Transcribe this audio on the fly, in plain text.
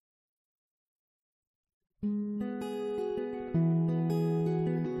One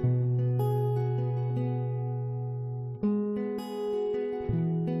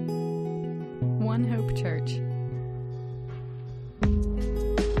Hope Church.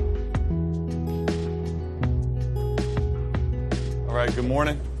 All right, good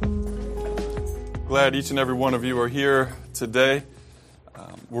morning. Glad each and every one of you are here today.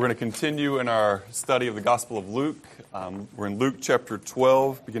 We're going to continue in our study of the Gospel of Luke. We're in Luke chapter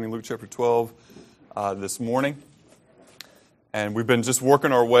 12, beginning Luke chapter 12 this morning. And we've been just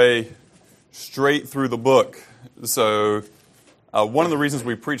working our way straight through the book. So one of the reasons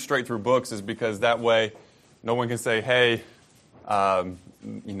we preach straight through books is because that way no one can say, hey,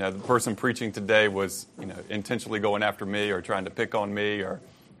 the person preaching today was intentionally going after me or trying to pick on me or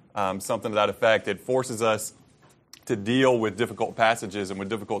something to that effect. It forces us to deal with difficult passages and with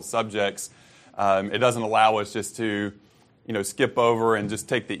difficult subjects. It doesn't allow us just to skip over and just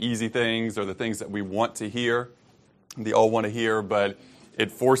take the easy things or the things that we want to hear, they all want to hear, but it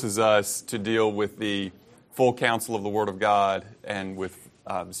forces us to deal with the full counsel of the Word of God and with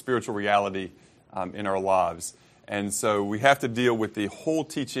spiritual reality in our lives. And so we have to deal with the whole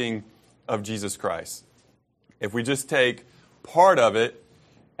teaching of Jesus Christ. If we just take part of it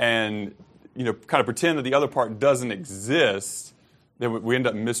and kind of pretend that the other part doesn't exist, then we end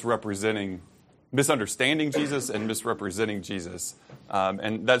up misunderstanding Jesus and misrepresenting Jesus.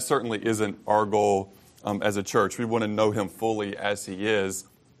 And that certainly isn't our goal as a church. We want to know Him fully as He is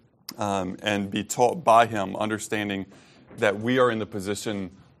and be taught by Him, understanding that we are in the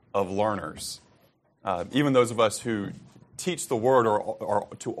position of learners. Even those of us who teach the Word are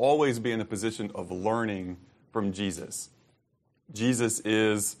to always be in the position of learning from Jesus. Jesus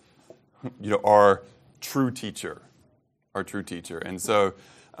is our true teacher, And so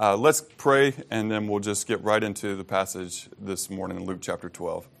let's pray, and then we'll just get right into the passage this morning in Luke chapter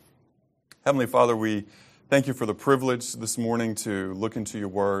 12. Heavenly Father, we thank you for the privilege this morning to look into your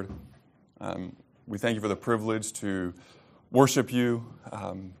Word. We thank you for the privilege to worship you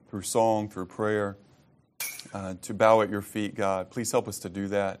through song, through prayer, to bow at your feet, God. Please help us to do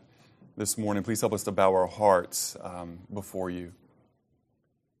that this morning. Please help us to bow our hearts before you.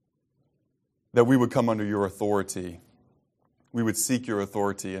 That we would come under your authority. We would seek your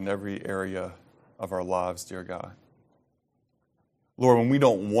authority in every area of our lives, dear God. Lord, when we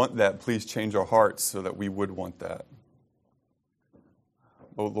don't want that, please change our hearts so that we would want that.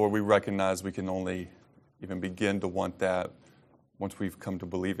 But Lord, we recognize we can only even begin to want that once we've come to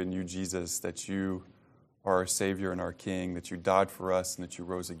believe in you, Jesus, that you are our Savior and our King, that you died for us and that you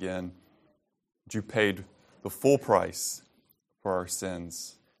rose again, that you paid the full price for our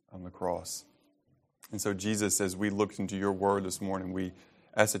sins on the cross. And so, Jesus, as we look into your word this morning, we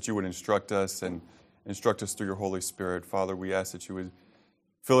ask that you would instruct us and instruct us through your Holy Spirit. Father, we ask that you would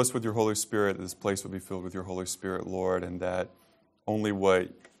fill us with your Holy Spirit, that this place would be filled with your Holy Spirit, Lord, and that only what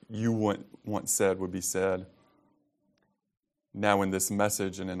you want said would be said now in this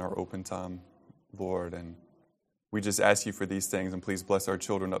message and in our open time, Lord. And we just ask you for these things, and please bless our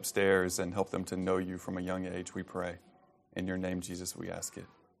children upstairs and help them to know you from a young age, we pray. In your name, Jesus, we ask it.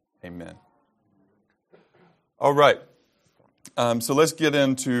 Amen. All right. So let's get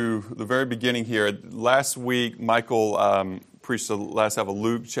into the very beginning here. Last week, Michael preached the last half of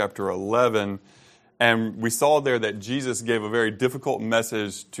Luke chapter 11, and we saw there that Jesus gave a very difficult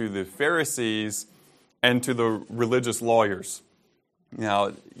message to the Pharisees and to the religious lawyers.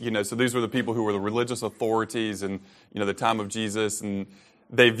 Now, so these were the people who were the religious authorities in, the time of Jesus, and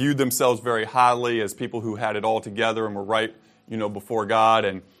they viewed themselves very highly as people who had it all together and were right, before God.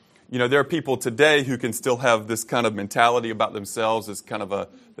 And, there are people today who can still have this kind of mentality about themselves as kind of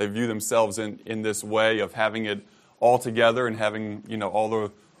they view themselves in this way of having it all together and having, all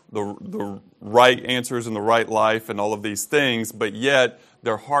the right answers in the right life and all of these things, but yet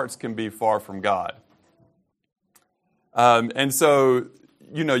their hearts can be far from God. And so,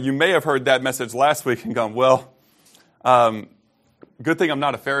 you may have heard that message last week and gone, well, good thing I'm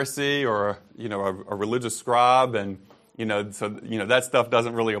not a Pharisee or, a religious scribe, and, that stuff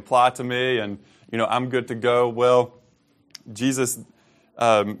doesn't really apply to me, and, I'm good to go. Well, Jesus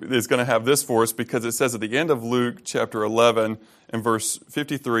is going to have this for us because it says at the end of Luke chapter 11 and verse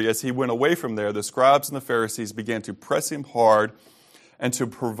 53, as he went away from there, the scribes and the Pharisees began to press him hard and to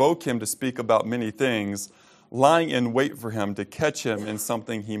provoke him to speak about many things, lying in wait for him to catch him in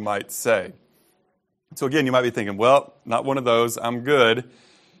something he might say. So again, you might be thinking, well, not one of those, I'm good.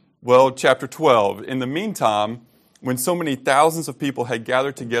 Well, chapter 12, in the meantime, when so many thousands of people had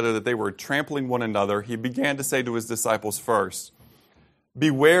gathered together that they were trampling one another, he began to say to his disciples first,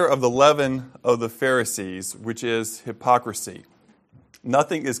 beware of the leaven of the Pharisees, which is hypocrisy.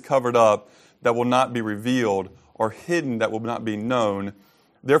 Nothing is covered up that will not be revealed, or hidden that will not be known.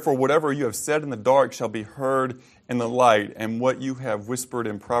 Therefore, whatever you have said in the dark shall be heard in the light, and what you have whispered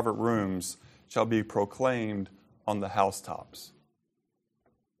in private rooms shall be proclaimed on the housetops.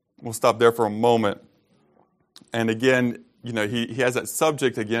 We'll stop there for a moment. And again, he has that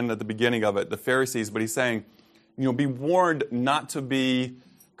subject again at the beginning of it, the Pharisees, but he's saying, be warned not to be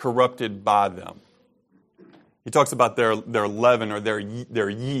corrupted by them. He talks about their leaven or their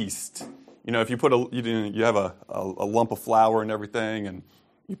yeast. If you put you have a lump of flour and everything, and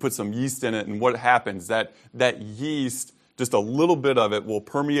you put some yeast in it, and what happens? That yeast, just a little bit of it, will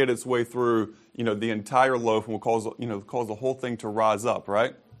permeate its way through, the entire loaf, and will cause the whole thing to rise up,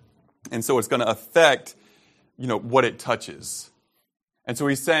 right? And so it's going to affect, what it touches. And so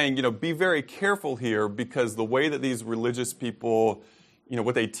he's saying, be very careful here, because the way that these religious people,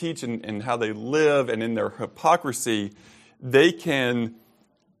 what they teach and how they live and in their hypocrisy, they can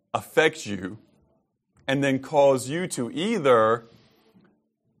affect you and then cause you to either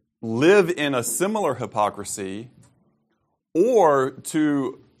live in a similar hypocrisy or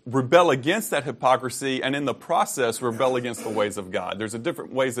to rebel against that hypocrisy and in the process rebel against the ways of God. There's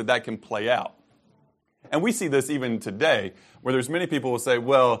different ways that can play out. And we see this even today, where there's many people who say,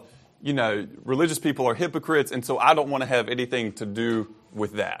 well, religious people are hypocrites, and so I don't want to have anything to do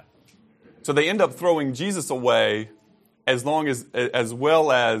with that. So they end up throwing Jesus away as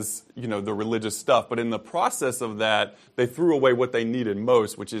well as the religious stuff. But in the process of that, they threw away what they needed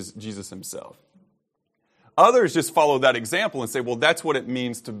most, which is Jesus himself. Others just follow that example and say, well, that's what it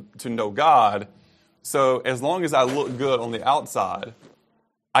means to know God. So as long as I look good on the outside,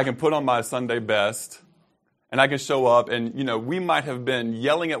 I can put on my Sunday best, and I can show up, and, we might have been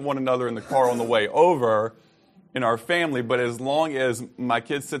yelling at one another in the car on the way over in our family, but as long as my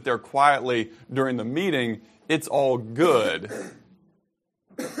kids sit there quietly during the meeting, it's all good.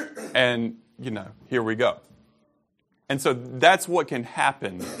 And, here we go. And so that's what can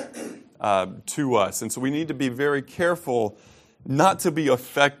happen to us. And so we need to be very careful not to be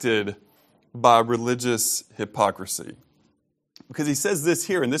affected by religious hypocrisy. Because he says this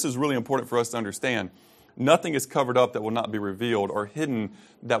here, and this is really important for us to understand. Nothing is covered up that will not be revealed, or hidden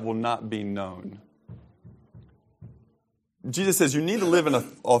that will not be known. Jesus says you need to live an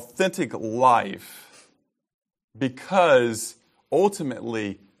authentic life, because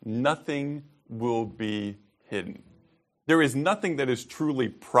ultimately nothing will be hidden. There is nothing that is truly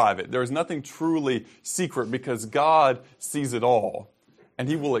private. There is nothing truly secret, because God sees it all, and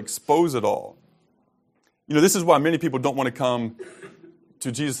he will expose it all. This is why many people don't want to come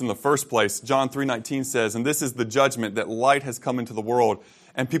to Jesus in the first place. John 3:19 says, and this is the judgment, that light has come into the world,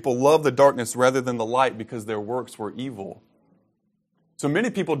 and people love the darkness rather than the light, because their works were evil. So many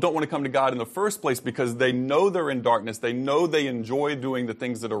people don't want to come to God in the first place because they know they're in darkness. They know they enjoy doing the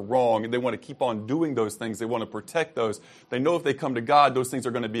things that are wrong, and they want to keep on doing those things. They want to protect those. They know if they come to God, those things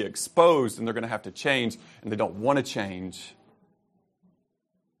are going to be exposed, and they're going to have to change, and they don't want to change.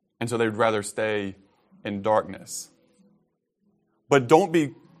 And so they'd rather stay in darkness. But don't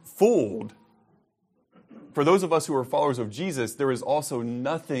be fooled. For those of us who are followers of Jesus, there is also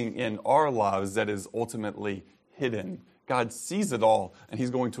nothing in our lives that is ultimately hidden. God sees it all, and he's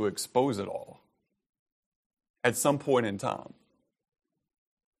going to expose it all at some point in time.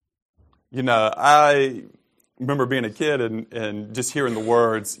 I remember being a kid and just hearing the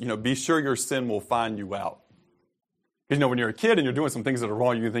words, be sure your sin will find you out. Because, when you're a kid and you're doing some things that are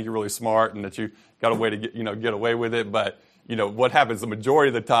wrong, you think you're really smart and that you got a way to get away with it. But, what happens the majority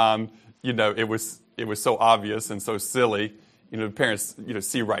of the time, it was so obvious and so silly. The parents,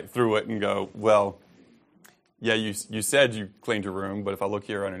 see right through it and go, well, yeah, you said you cleaned your room, but if I look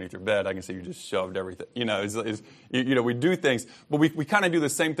here underneath your bed, I can see you just shoved everything. We do things, but we kind of do the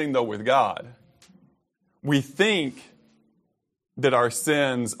same thing, though, with God. We think that our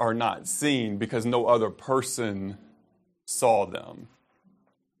sins are not seen because no other person saw them.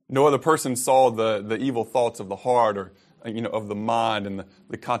 No other person saw the evil thoughts of the heart or, of the mind and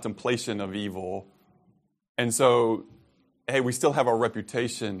the contemplation of evil. And so, hey, we still have our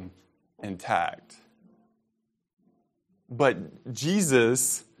reputation intact. But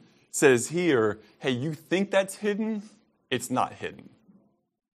Jesus says here, hey, you think that's hidden? It's not hidden.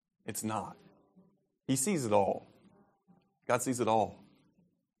 It's not. He sees it all. God sees it all.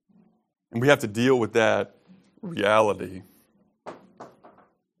 And we have to deal with that reality.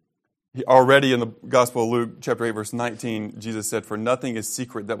 Already in the Gospel of Luke, chapter 8, verse 19, Jesus said, for nothing is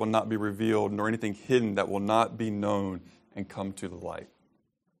secret that will not be revealed, nor anything hidden that will not be known and come to the light.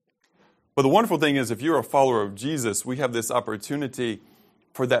 But the wonderful thing is, if you're a follower of Jesus, we have this opportunity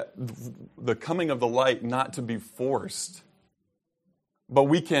for the coming of the light not to be forced. But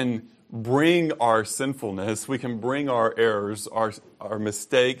we can bring our sinfulness, we can bring our errors, our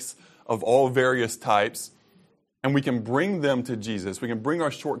mistakes of all various types, and we can bring them to Jesus. We can bring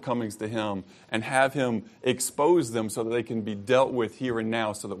our shortcomings to Him and have Him expose them so that they can be dealt with here and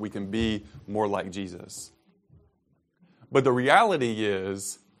now so that we can be more like Jesus. But the reality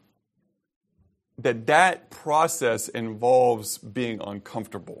is that process involves being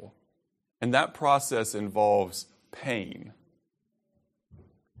uncomfortable. And that process involves pain.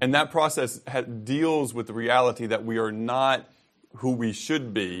 And that process deals with the reality that we are not who we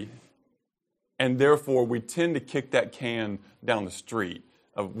should be. And therefore, we tend to kick that can down the street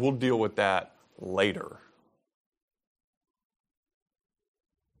of we'll deal with that later.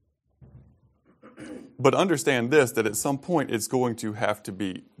 But understand this, that at some point it's going to have to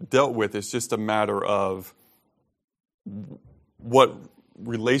be dealt with. It's just a matter of what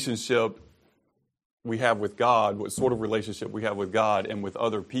relationship we have with God, what sort of relationship we have with God and with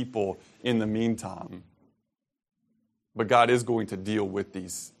other people in the meantime. But God is going to deal with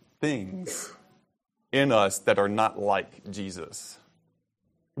these things in us that are not like Jesus.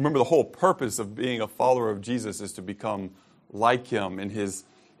 Remember, the whole purpose of being a follower of Jesus is to become like Him in His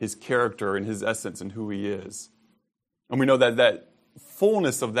character and His essence and who He is. And we know that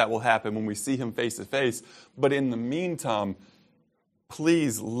fullness of that will happen when we see Him face to face. But in the meantime,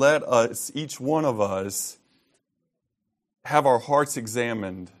 please let us, each one of us, have our hearts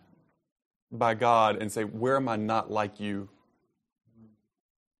examined by God and say, where am I not like You?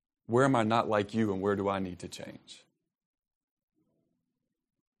 Where am I not like You, and where do I need to change?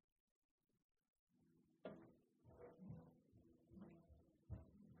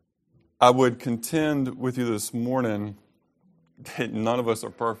 I would contend with you this morning that none of us are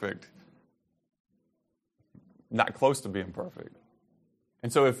perfect, not close to being perfect.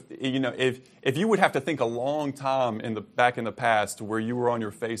 And so if you would have to think a long time back in the past where you were on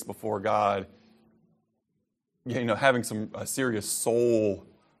your face before God, having a serious soul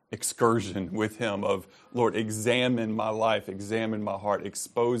excursion with Him of, Lord, examine my life, examine my heart,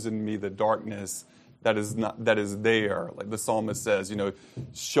 expose in me the darkness that is there. Like the psalmist says,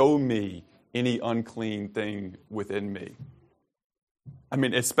 show me any unclean thing within me.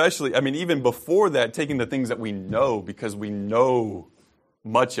 Even before that, taking the things that we know, because we know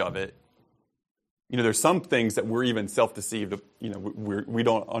much of it. There's some things that we're even self-deceived. We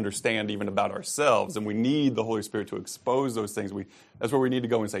don't understand even about ourselves, and we need the Holy Spirit to expose those things. That's where we need to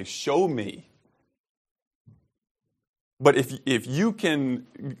go and say, "Show me." But if you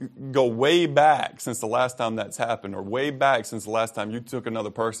can go way back since the last time that's happened, or way back since the last time you took another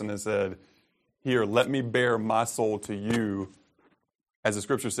person and said, "Here, let me bare my soul to you," as the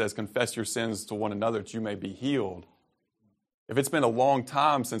Scripture says, "Confess your sins to one another that you may be healed." If it's been a long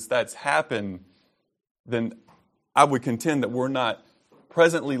time since that's happened, then I would contend that we're not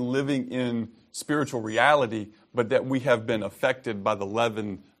presently living in spiritual reality, but that we have been affected by the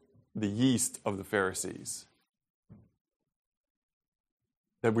leaven, the yeast of the Pharisees.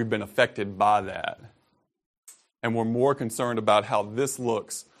 That we've been affected by that. And we're more concerned about how this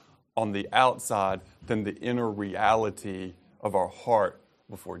looks on the outside than the inner reality of our heart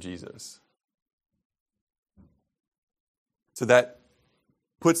before Jesus. So that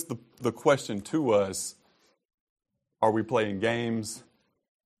puts the question to us, are we playing games,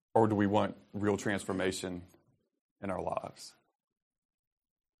 or do we want real transformation in our lives?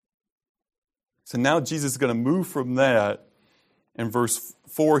 So now Jesus is going to move from that. In verse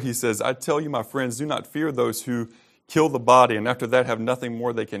 4, he says, "I tell you, my friends, do not fear those who kill the body, and after that have nothing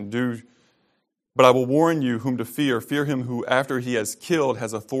more they can do. But I will warn you whom to fear. Fear him who, after he has killed,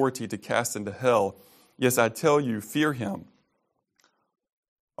 has authority to cast into hell. Yes, I tell you, fear him.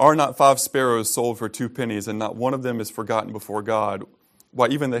 Are not 5 sparrows sold for 2 pennies, and not one of them is forgotten before God? Why,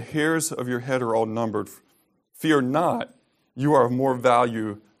 even the hairs of your head are all numbered. Fear not, you are of more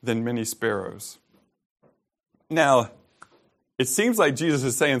value than many sparrows." Now, it seems like Jesus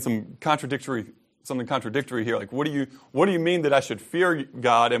is saying something contradictory here. Like, what do you mean that I should fear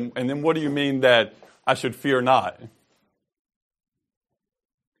God, and then what do you mean that I should fear not?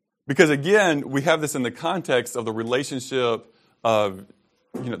 Because again, we have this in the context of the relationship of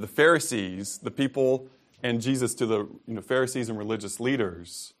the Pharisees, the people, and Jesus to the Pharisees and religious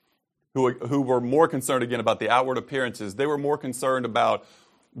leaders who were more concerned again about the outward appearances. They were more concerned about,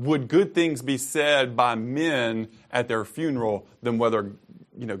 would good things be said by men at their funeral than whether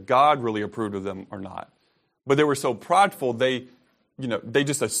God really approved of them or not. But they were so prideful, they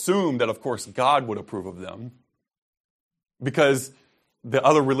just assumed that, of course, God would approve of them, because if the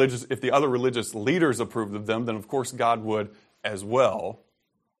other religious leaders approved of them, then of course God would as well.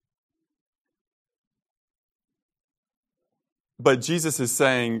 But Jesus is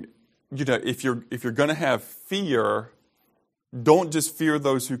saying, if you're going to have fear, don't just fear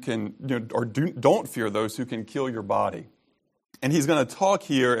those who can, don't fear those who can kill your body. And he's going to talk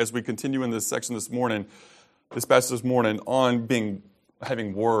here as we continue in this section this passage this morning, on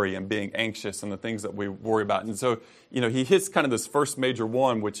having worry and being anxious and the things that we worry about. And so, he hits kind of this first major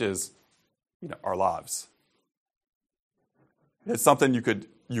one, which is, our lives. It's something you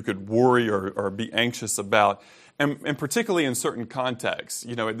could worry or be anxious about. And particularly in certain contexts.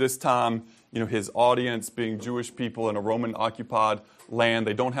 At this time, his audience being Jewish people in a Roman-occupied land,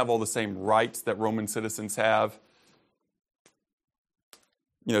 they don't have all the same rights that Roman citizens have.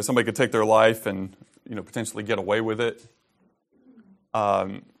 Somebody could take their life and, potentially get away with it.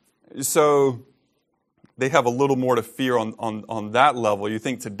 So they have a little more to fear on that level. You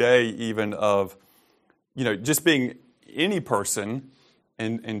think today even of, just being any person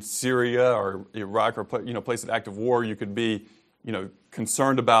in Syria or Iraq or place of active war, you could be,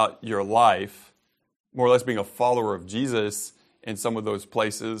 concerned about your life, more or less being a follower of Jesus in some of those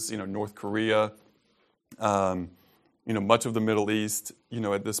places, North Korea, much of the Middle East,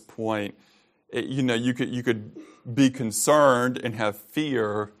 at this point, you could be concerned and have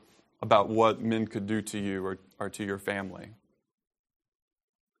fear about what men could do to you or to your family.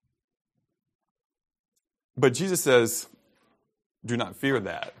 But Jesus says, do not fear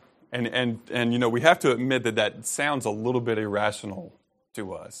that. And we have to admit that sounds a little bit irrational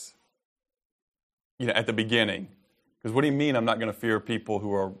to us, at the beginning. Because what do you mean I'm not going to fear people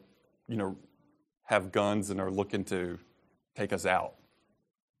who are, have guns and are looking to take us out?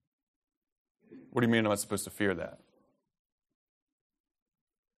 What do you mean I'm not supposed to fear that?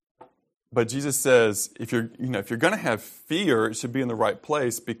 But Jesus says if you're going to have fear, it should be in the right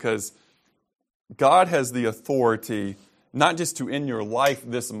place, because God has the authority not just to end your life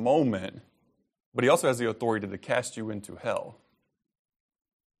this moment, but he also has the authority to cast you into hell.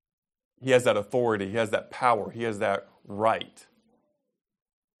 He has that authority. He has that power. He has that right.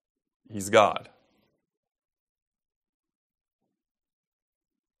 He's God.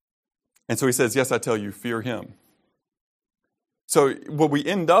 And so he says, yes, I tell you, fear him. So what we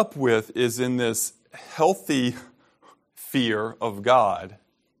end up with is, in this healthy fear of God,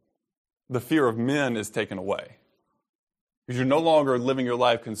 the fear of men is taken away. Because you're no longer living your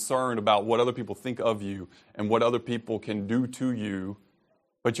life concerned about what other people think of you and what other people can do to you,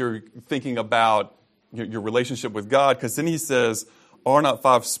 but you're thinking about your relationship with God. Because then he says, are not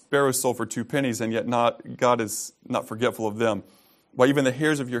 5 sparrows sold for 2 pennies, and yet God is not forgetful of them? While even the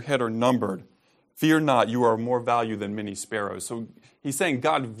hairs of your head are numbered. Fear not, you are of more value than many sparrows. So he's saying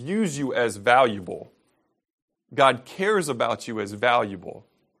God views you as valuable. God cares about you as valuable.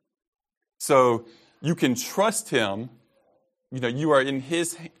 So you can trust him. You are in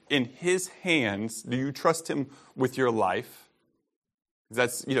his hands. Do you trust him with your life?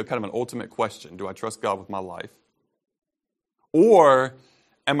 That's, kind of an ultimate question. Do I trust God with my life? Or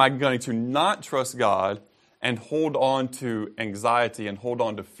am I going to not trust God and hold on to anxiety and hold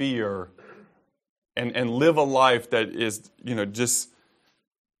on to fear and live a life that is, just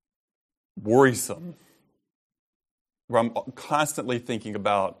worrisome, where I'm constantly thinking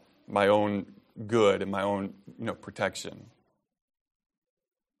about my own good and my own, protection?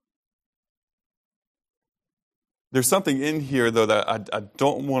 There's something in here, though, that I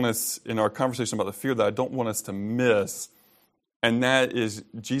don't want us, in our conversation about the fear, that I don't want us to miss, and that is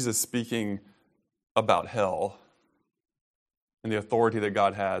Jesus speaking about hell and the authority that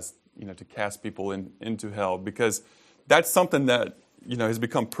God has, to cast people into hell, because that's something that, has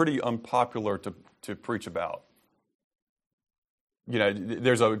become pretty unpopular to preach about.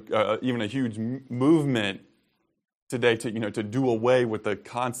 There's even a huge movement today to do away with the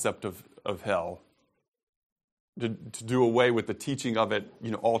concept of hell. To do away with the teaching of it,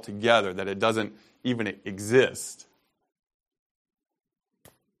 altogether, that it doesn't even exist.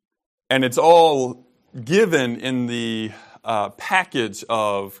 And it's all given in the package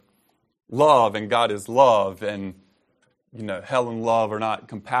of love, and God is love, and hell and love are not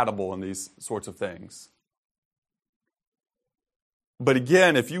compatible, and these sorts of things. But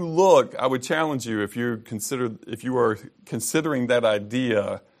again, if you look, I would challenge you, if you are considering that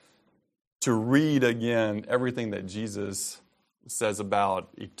idea, to read again everything that Jesus says about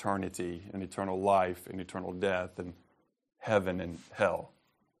eternity and eternal life and eternal death and heaven and hell.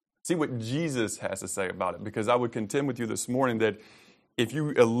 See what Jesus has to say about it, because I would contend with you this morning that if you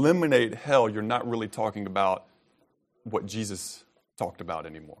eliminate hell, you're not really talking about what Jesus talked about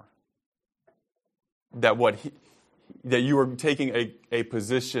anymore. That you are taking a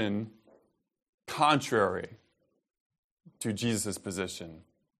position contrary to Jesus' position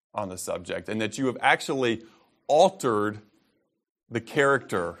on the subject, and that you have actually altered the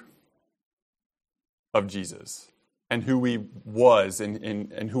character of Jesus and who he was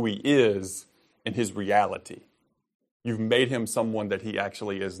and who he is in his reality. You've made him someone that he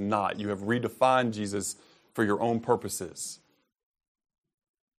actually is not. You have redefined Jesus for your own purposes.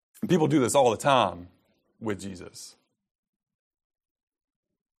 And people do this all the time with Jesus.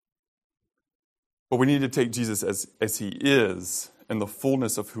 But we need to take Jesus as he is and the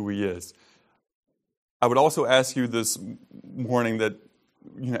fullness of who he is. I would also ask you this morning that,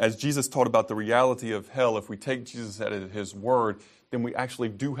 as Jesus taught about the reality of hell, if we take Jesus at his word, then we actually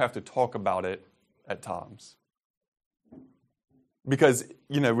do have to talk about it at times. Because,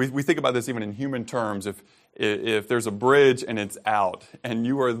 we think about this even in human terms. If there's a bridge and it's out and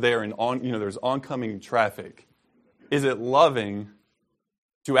you are there and there's oncoming traffic, is it loving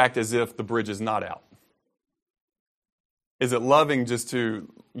to act as if the bridge is not out? Is it loving just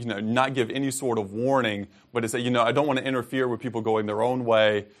to, not give any sort of warning, but to say, I don't want to interfere with people going their own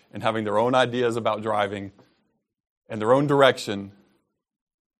way and having their own ideas about driving and their own direction.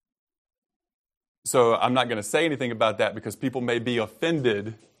 So I'm not going to say anything about that because people may be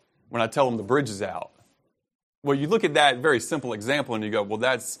offended when I tell them the bridge is out. Well, you look at that very simple example and you go, well,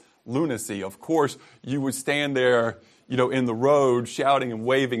 that's lunacy. Of course, you would stand there, in the road shouting and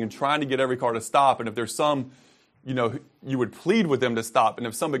waving and trying to get every car to stop. And if there's some, you would plead with them to stop. And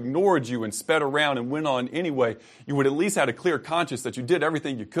if some ignored you and sped around and went on anyway, you would at least have a clear conscience that you did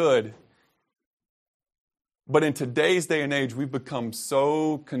everything you could. But in today's day and age, we've become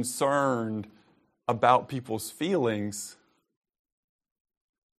so concerned about people's feelings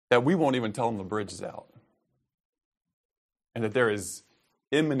that we won't even tell them the bridge is out. And that there is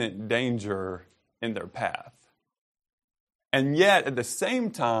imminent danger in their path. And yet, at the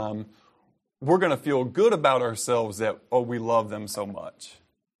same time, we're going to feel good about ourselves that, we love them so much.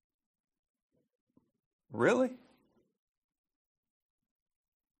 Really?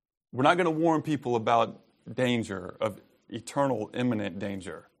 We're not going to warn people about danger, of eternal, imminent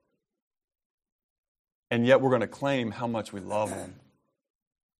danger. And yet we're going to claim how much we love them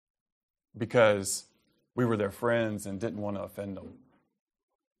because we were their friends and didn't want to offend them.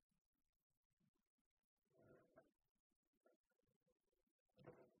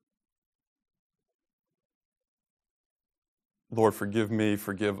 Lord, forgive me,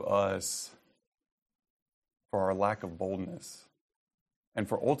 forgive us for our lack of boldness and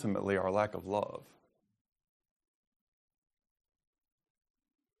for ultimately our lack of love.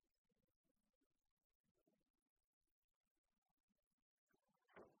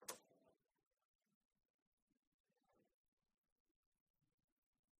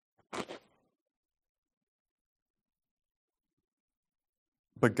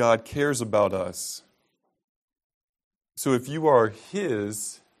 But God cares about us. So if you are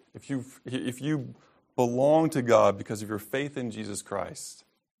his, if you belong to God because of your faith in Jesus Christ,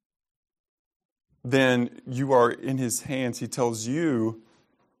 then you are in his hands. He tells you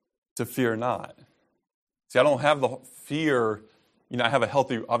to fear not. See, I don't have the fear, I have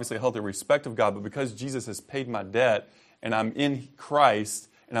obviously a healthy respect of God, but because Jesus has paid my debt and I'm in Christ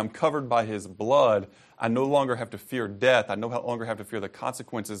and I'm covered by his blood, I no longer have to fear death. I no longer have to fear the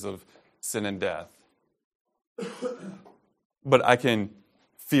consequences of sin and death. But I can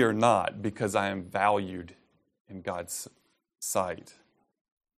fear not because I am valued in God's sight.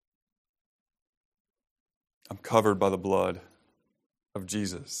 I'm covered by the blood of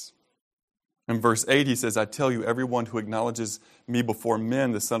Jesus. In verse 8, he says, I tell you, everyone who acknowledges me before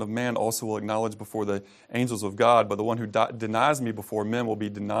men, the Son of Man also will acknowledge before the angels of God. But the one who denies me before men will be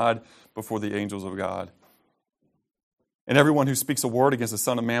denied before the angels of God. And everyone who speaks a word against the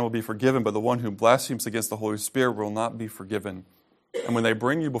Son of Man will be forgiven, but the one who blasphemes against the Holy Spirit will not be forgiven. And when they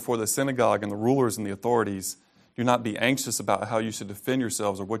bring you before the synagogue and the rulers and the authorities, do not be anxious about how you should defend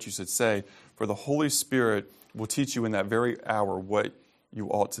yourselves or what you should say, for the Holy Spirit will teach you in that very hour what you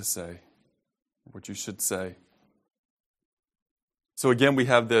ought to say, what you should say. So again, we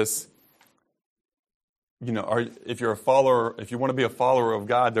have this, if you're a follower, if you want to be a follower of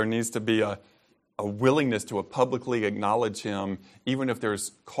God, there needs to be a willingness to publicly acknowledge him, even if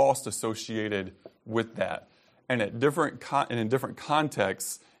there's cost associated with that. And in different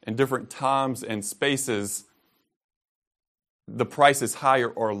contexts, in different times and spaces, the price is higher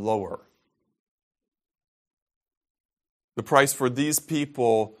or lower. The price for these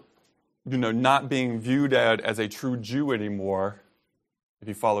people, not being viewed as a true Jew anymore, if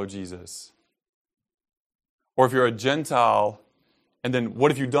you follow Jesus. Or if you're a Gentile, and then what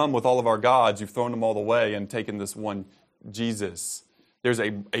have you done with all of our gods? You've thrown them all away and taken this one Jesus. There's a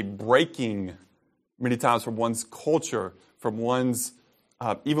breaking many times from one's culture, from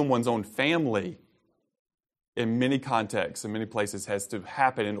even one's own family, in many contexts, in many places, has to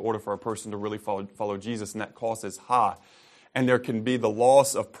happen in order for a person to really follow Jesus, and that cost is high. And there can be the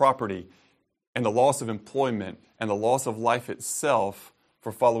loss of property and the loss of employment and the loss of life itself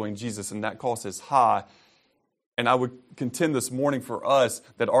for following Jesus, and that cost is high. And I would contend this morning for us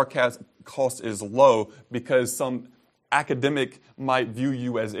that our cost is low because some academic might view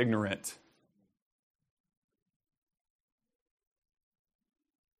you as ignorant.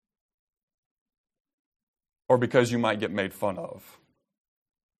 Or because you might get made fun of.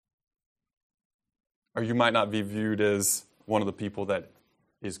 Or you might not be viewed as one of the people that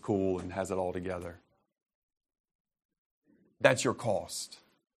is cool and has it all together. That's your cost.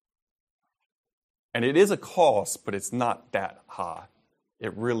 And it is a cost, but it's not that high.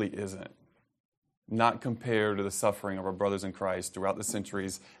 It really isn't. Not compared to the suffering of our brothers in Christ throughout the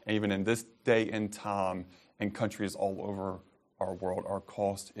centuries, and even in this day and time in countries all over our world, our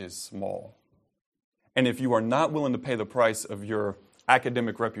cost is small. And if you are not willing to pay the price of your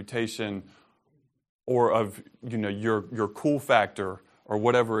academic reputation or of your cool factor or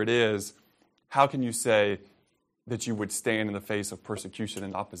whatever it is, how can you say that you would stand in the face of persecution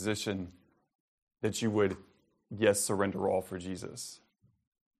and opposition, that you would, yes, surrender all for Jesus?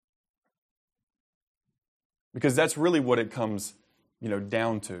 Because that's really what it comes,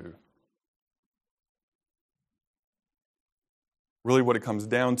 down to. Really what it comes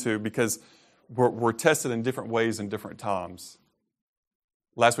down to, because we're tested in different ways in different times.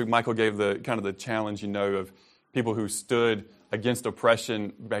 Last week, Michael gave the challenge, of people who stood against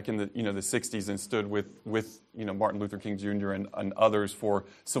oppression back in the 60s and stood with Martin Luther King Jr. and others for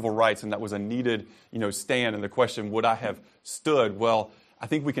civil rights, and that was a needed stand. And the question, would I have stood? Well, I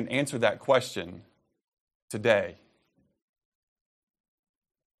think we can answer that question today.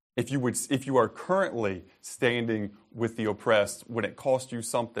 If you are currently standing with the oppressed when it costs you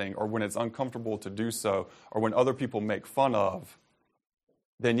something, or when it's uncomfortable to do so, or when other people make fun of,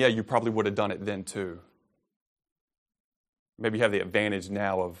 then yeah, you probably would have done it then too. Maybe you have the advantage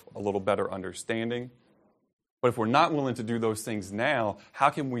now of a little better understanding. But if we're not willing to do those things now, how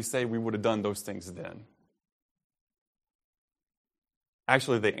can we say we would have done those things then?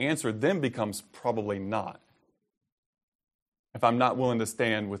 Actually, the answer then becomes probably not. If I'm not willing to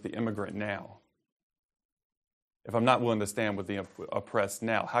stand with the immigrant now, if I'm not willing to stand with the oppressed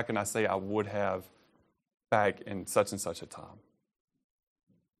now, how can I say I would have back in such and such a time?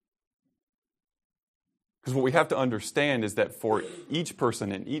 Because what we have to understand is that for each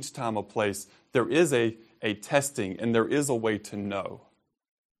person in each time or place, there is a testing and there is a way to know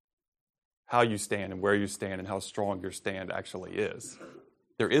how you stand and where you stand and how strong your stand actually is.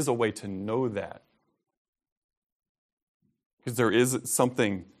 There is a way to know that. Because there is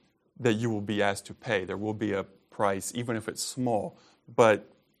something that you will be asked to pay. There will be a price, even if it's small.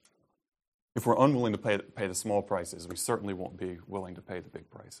 But if we're unwilling to pay the small prices, we certainly won't be willing to pay the big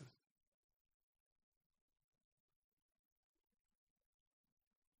prices.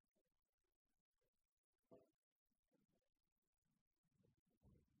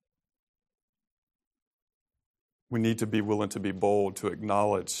 We need to be willing to be bold, to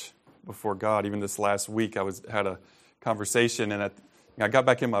acknowledge before God. Even this last week, I had a conversation, and I got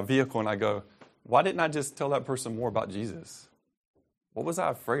back in my vehicle, and I go, why didn't I just tell that person more about Jesus? What was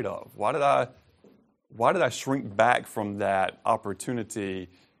I afraid of? Why did I shrink back from that opportunity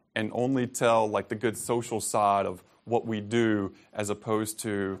and only tell the good social side of what we do as opposed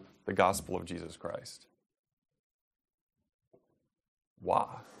to the gospel of Jesus Christ? Why?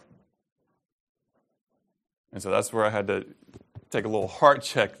 And so that's where I had to take a little heart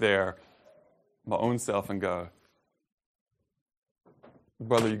check there, my own self, and go,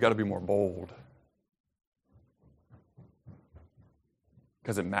 brother, you got to be more bold.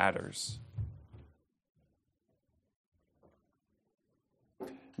 Because it matters.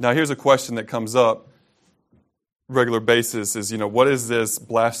 Now, here's a question that comes up regular basis is, what is this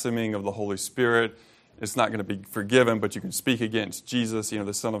blaspheming of the Holy Spirit? It's not going to be forgiven, but you can speak against Jesus,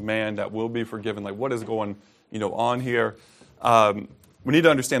 the Son of Man, that will be forgiven. What is going, on here? We need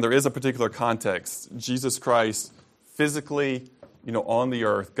to understand there is a particular context. Jesus Christ physically, on the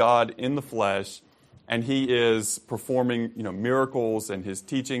earth, God in the flesh, and he is performing, miracles and his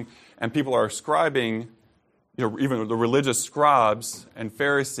teaching, and people are ascribing, even the religious scribes and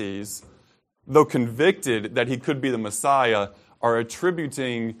Pharisees, though convicted that he could be the Messiah, are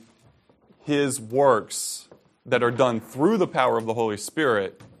attributing his works that are done through the power of the Holy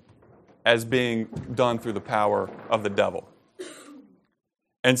Spirit as being done through the power of the devil.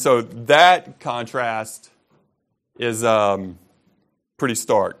 And so that contrast is pretty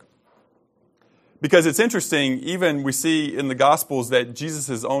stark. Because it's interesting, even we see in the Gospels that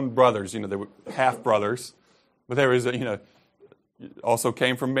Jesus' own brothers, they were half-brothers, but there is, also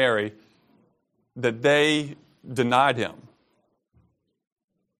came from Mary, that they denied him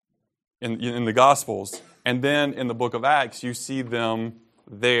in the Gospels. And then in the book of Acts, you see them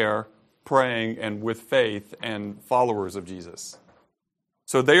there praying and with faith and followers of Jesus.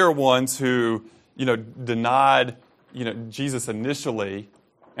 So they are ones who, denied, Jesus initially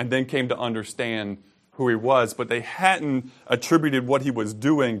and then came to understand who he was, but they hadn't attributed what he was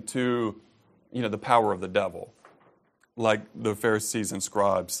doing to, the power of the devil, like the Pharisees and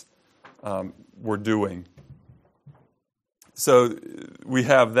scribes were doing. So we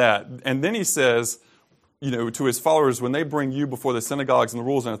have that. And then he says, to his followers, when they bring you before the synagogues and the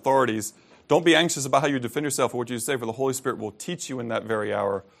rules and authorities, don't be anxious about how you defend yourself or what you say, for the Holy Spirit will teach you in that very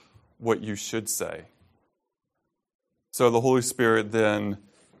hour what you should say. So the Holy Spirit then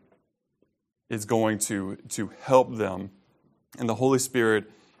is going to help them. And the Holy Spirit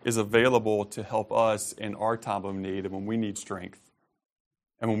is available to help us in our time of need and when we need strength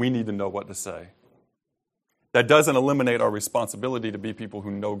and when we need to know what to say. That doesn't eliminate our responsibility to be people who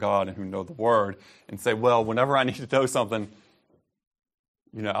know God and who know the Word and say, well, whenever I need to know something,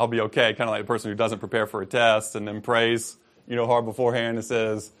 I'll be okay. Kind of like the person who doesn't prepare for a test and then prays, hard beforehand and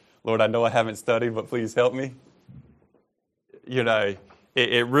says, Lord, I know I haven't studied, but please help me.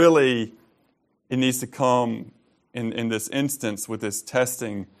 It really needs to come in this instance with this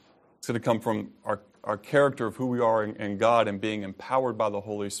testing. It's going to come from our character of who we are in God and being empowered by the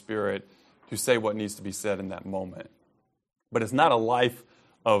Holy Spirit to say what needs to be said in that moment. But it's not a life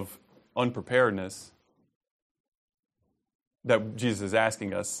of unpreparedness that Jesus is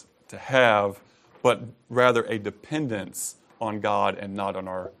asking us to have, but rather a dependence on God and not on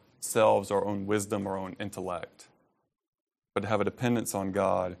ourselves, our own wisdom, our own intellect. But to have a dependence on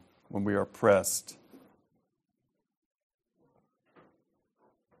God when we are pressed.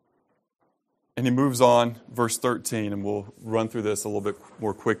 And he moves on, verse 13, and we'll run through this a little bit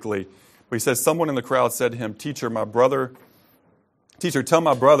more quickly. But he says, someone in the crowd said to him, Teacher, tell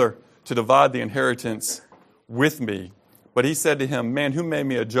my brother to divide the inheritance with me. But he said to him, Man, who made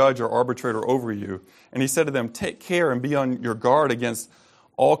me a judge or arbitrator over you? And he said to them, Take care and be on your guard against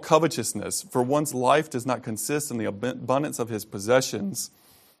all covetousness, for one's life does not consist in the abundance of his possessions.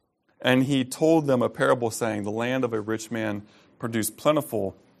 And he told them a parable, saying, The land of a rich man produced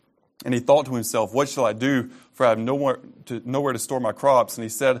plentiful. And he thought to himself, What shall I do? For I have nowhere to store my crops. And he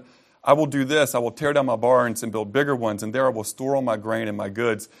said, I will do this. I will tear down my barns and build bigger ones, and there I will store all my grain and my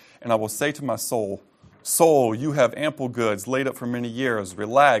goods. And I will say to my soul, Soul, you have ample goods laid up for many years.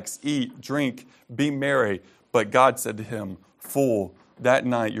 Relax, eat, drink, be merry. But God said to him, Fool, that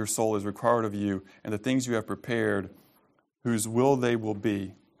night your soul is required of you, and the things you have prepared, whose will they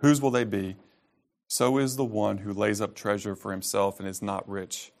be? So is the one who lays up treasure for himself and is not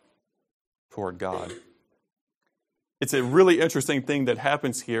rich toward God. It's a really interesting thing that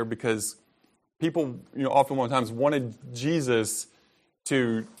happens here because people, oftentimes wanted Jesus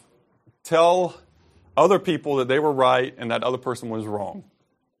to tell other people that they were right and that other person was wrong.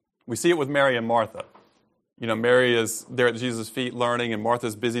 We see it with Mary and Martha. Mary is there at Jesus' feet learning, and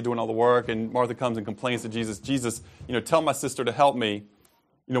Martha's busy doing all the work, and Martha comes and complains to Jesus, tell my sister to help me,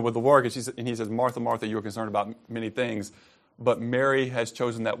 with the work. And he says, Martha, Martha, you are concerned about many things, but Mary has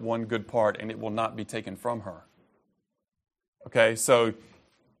chosen that one good part, and it will not be taken from her. Okay, so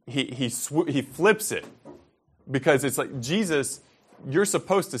he flips it, because it's like, Jesus, you're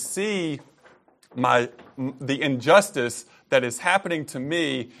supposed to see the injustice that is happening to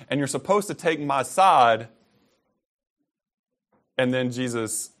me, and you're supposed to take my side. And then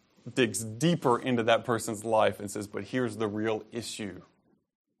Jesus digs deeper into that person's life and says, but here's the real issue.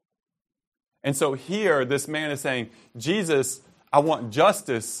 And so here, this man is saying, Jesus, I want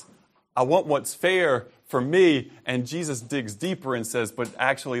justice. I want what's fair for me. And Jesus digs deeper and says, but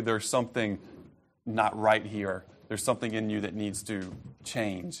actually there's something not right here. There's something in you that needs to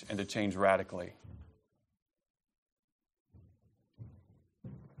change, and to change radically.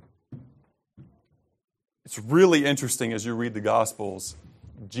 It's really interesting as you read the Gospels.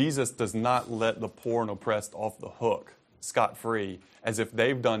 Jesus does not let the poor and oppressed off the hook, scot-free, as if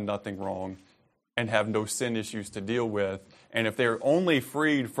they've done nothing wrong and have no sin issues to deal with. And if they're only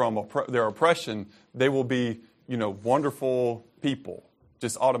freed from their oppression, they will be, wonderful people,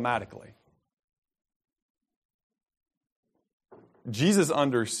 just automatically. Jesus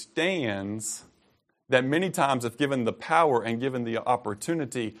understands that many times, if given the power and given the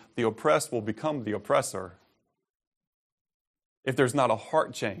opportunity, the oppressed will become the oppressor. If there's not a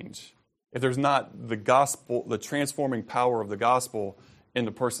heart change, if there's not the gospel, the transforming power of the gospel in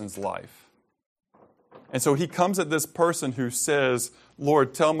the person's life. And so he comes at this person who says,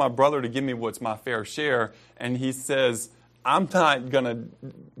 Lord, tell my brother to give me what's my fair share. And he says, I'm not going to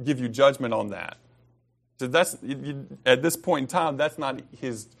give you judgment on that. So at this point in time, that's not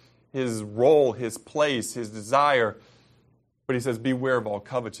his role, his place, his desire. But he says, beware of all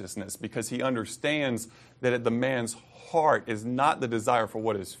covetousness, because he understands that at the man's heart is not the desire for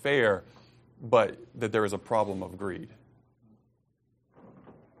what is fair, but that there is a problem of greed.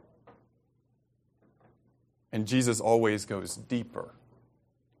 And Jesus always goes deeper.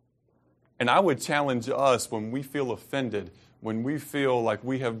 And I would challenge us when we feel offended, when we feel like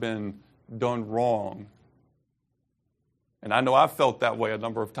we have been done wrong. And I know I've felt that way a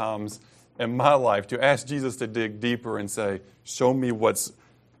number of times in my life, to ask Jesus to dig deeper and say, show me what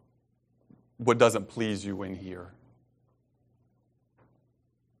doesn't please you in here.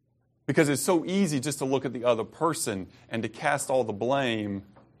 Because it's so easy just to look at the other person and to cast all the blame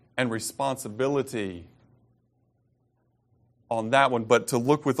and responsibility on that one, but to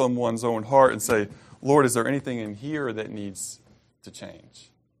look within one's own heart and say, Lord, is there anything in here that needs to change?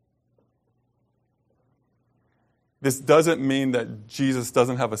 This doesn't mean that Jesus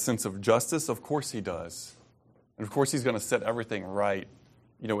doesn't have a sense of justice. Of course he does. And of course he's going to set everything right,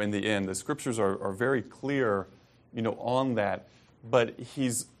 in the end. The scriptures are very clear, on that. But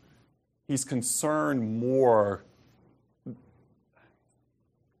he's concerned more.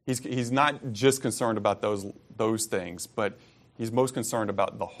 He's not just concerned about those things, but he's most concerned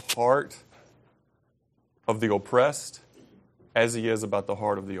about the heart of the oppressed as he is about the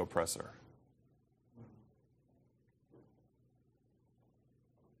heart of the oppressor.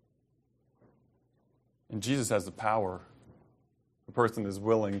 And Jesus has the power. The person is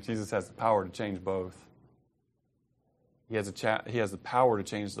willing. Jesus has the power to change both. He has the power to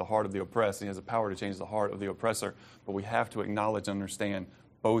change the heart of the oppressed, and he has the power to change the heart of the oppressor. But we have to acknowledge and understand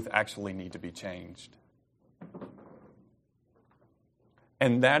both actually need to be changed.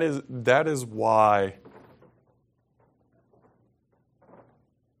 And that is why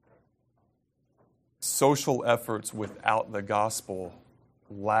social efforts without the gospel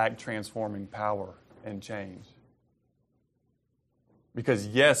lack transforming power and change. Because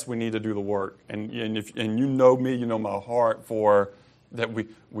yes, we need to do the work, and you know me, you know my heart for that.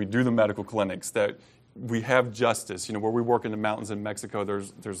 We do the medical clinics, that we have justice. Where we work in the mountains in Mexico,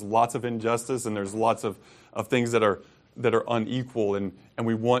 there's lots of injustice and there's lots of things that are unequal, and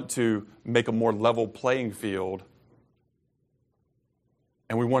we want to make a more level playing field,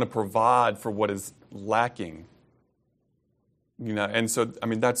 and we want to provide for what is lacking. And so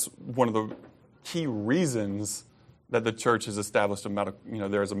that's one of the key reasons that the church has established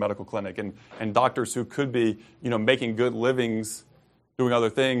there's a medical clinic, and doctors who could be, making good livings doing other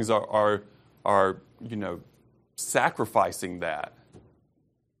things are sacrificing that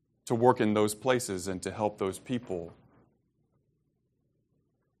to work in those places and to help those people.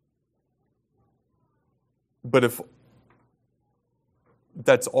 But if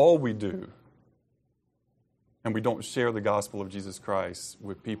that's all we do, and we don't share the gospel of Jesus Christ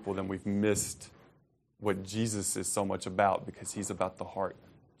with people, then we've missed what Jesus is so much about, because he's about the heart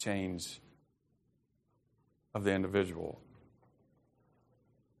change of the individual.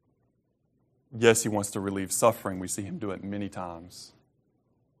 Yes, he wants to relieve suffering. We see him do it many times.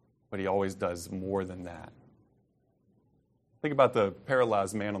 But he always does more than that. Think about the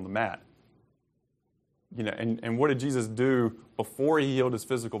paralyzed man on the mat. And what did Jesus do before he healed his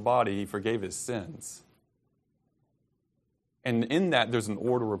physical body? He forgave his sins. And in that, there's an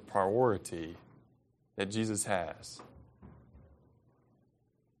order of priority that Jesus has.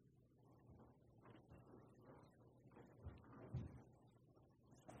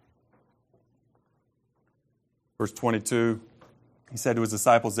 Verse 22, he said to his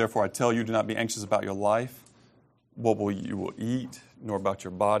disciples, "Therefore I tell you, do not be anxious about your life, what you will eat, nor about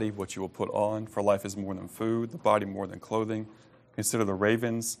your body, what you will put on. For life is more than food, the body more than clothing. Consider the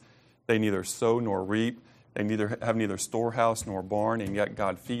ravens, they neither sow nor reap, they have neither storehouse nor barn, and yet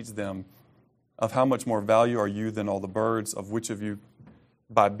God feeds them. Of how much more value are you than all the birds? Of which of you,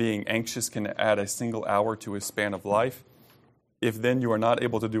 by being anxious, can add a single hour to his span of life? If then you are not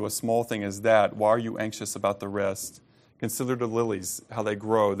able to do a small thing as that, why are you anxious about the rest? Consider the lilies, how they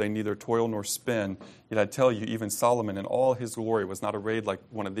grow. They neither toil nor spin. Yet I tell you, even Solomon in all his glory was not arrayed like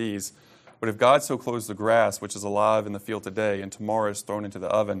one of these. But if God so clothes the grass, which is alive in the field today, and tomorrow is thrown into the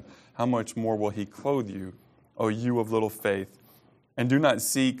oven, how much more will he clothe you, O you of little faith? And do not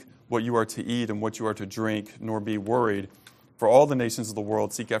seek what you are to eat and what you are to drink, nor be worried. For all the nations of the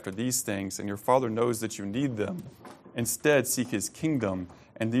world seek after these things, and your Father knows that you need them. Instead, seek his kingdom,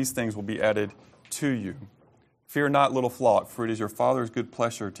 and these things will be added to you. Fear not, little flock, for it is your Father's good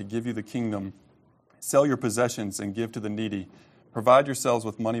pleasure to give you the kingdom. Sell your possessions and give to the needy. Provide yourselves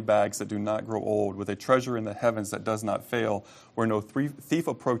with money bags that do not grow old, with a treasure in the heavens that does not fail, where no thief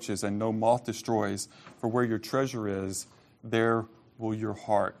approaches and no moth destroys. For where your treasure is, there will your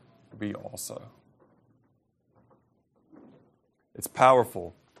heart be also. It's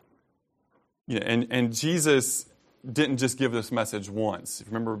powerful. And Jesus didn't just give this message once. If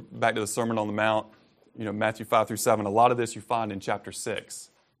you remember back to the Sermon on the Mount, Matthew 5 through 7, a lot of this you find in chapter 6.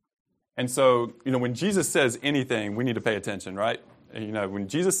 And so, when Jesus says anything, we need to pay attention, right? When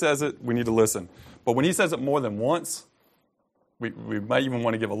Jesus says it, we need to listen. But when he says it more than once, we might even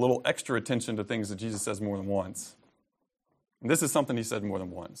want to give a little extra attention to things that Jesus says more than once. And this is something he said more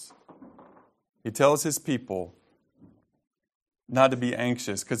than once. He tells his people not to be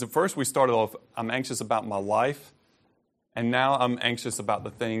anxious. Because at first we started off, I'm anxious about my life. And now I'm anxious about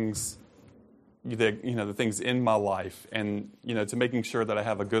the things the things in my life and, to making sure that I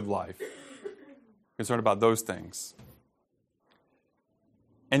have a good life. Concerned about those things.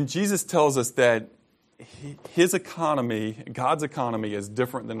 And Jesus tells us that his economy, God's economy, is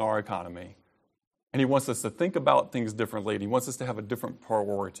different than our economy. And he wants us to think about things differently. And he wants us to have a different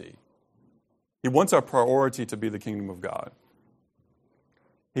priority. He wants our priority to be the kingdom of God.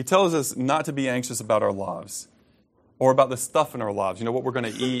 He tells us not to be anxious about our lives or about the stuff in our lives, what we're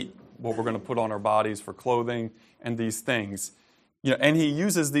going to eat, what we're going to put on our bodies for clothing, and these things. And he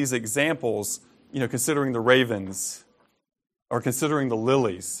uses these examples, considering the ravens or considering the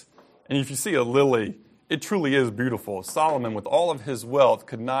lilies. And if you see a lily, it truly is beautiful. Solomon, with all of his wealth,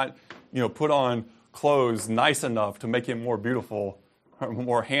 could not, put on clothes nice enough to make him more beautiful or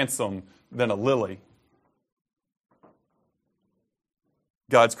more handsome than a lily.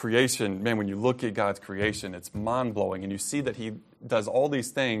 God's creation, man, when you look at God's creation, it's mind-blowing. And you see that he does all these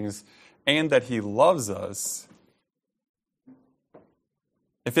things and that he loves us.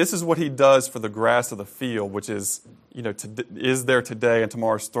 If this is what he does for the grass of the field, which is, is there today and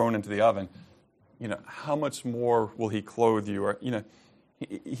tomorrow is thrown into the oven, how much more will he clothe you? Or,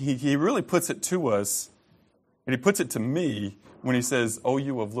 he really puts it to us, and he puts it to me when he says, "Oh,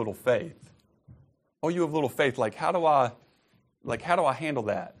 you of little faith." Oh, you of little faith. How do I handle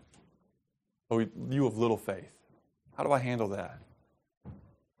that? Oh, you of little faith. How do I handle that?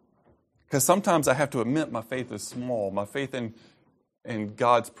 Because sometimes I have to admit my faith is small. My faith in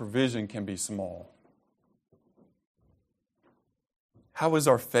God's provision can be small. How is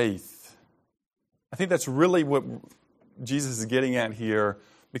our faith? I think that's really what Jesus is getting at here,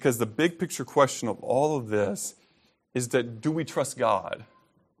 because the big picture question of all of this is that, do we trust God?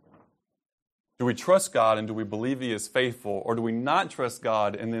 Do we trust God and do we believe he is faithful? Or do we not trust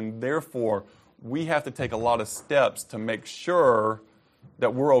God and then therefore we have to take a lot of steps to make sure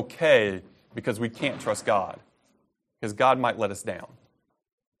that we're okay because we can't trust God? Because God might let us down.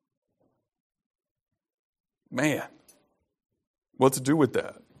 Man, what to do with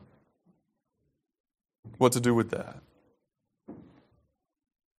that? What to do with that?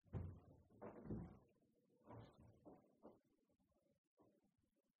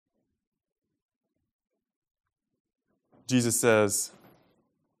 Jesus says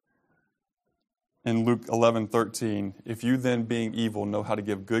in Luke 11:13, "If you then, being evil, know how to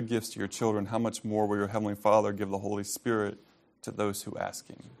give good gifts to your children, how much more will your heavenly Father give the Holy Spirit to those who ask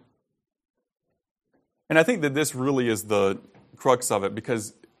him?" And I think that this really is the crux of it,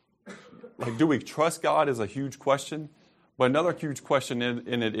 because do we trust God is a huge question, but another huge question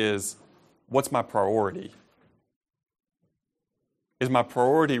in it is, what's my priority? Is my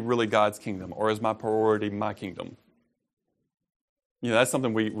priority really God's kingdom, or is my priority my kingdom? That's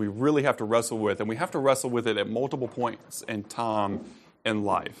something we really have to wrestle with, and we have to wrestle with it at multiple points in time in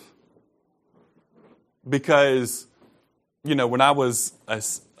life. Because, when I was a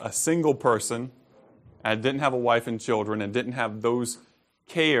single person, I didn't have a wife and children, and didn't have those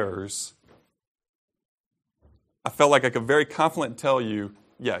cares, I felt like I could very confidently tell you,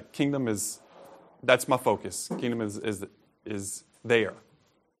 kingdom that's my focus. Kingdom is there.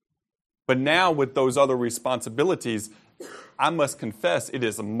 But now with those other responsibilities, I must confess it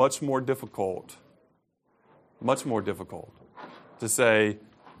is much more difficult to say,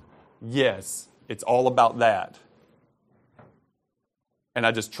 yes, it's all about that. And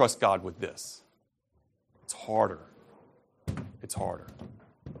I just trust God with this. It's harder.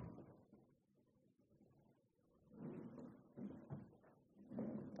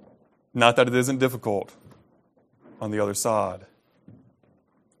 Not that it isn't difficult on the other side,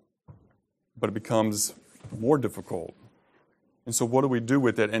 but it becomes more difficult. And so what do we do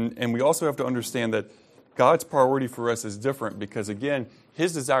with it? And we also have to understand that God's priority for us is different, because, again,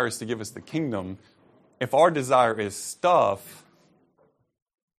 his desire is to give us the kingdom. If our desire is stuff,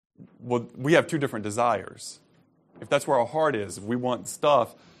 well, we have two different desires. If that's where our heart is, if we want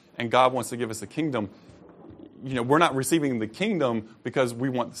stuff and God wants to give us the kingdom, we're not receiving the kingdom because we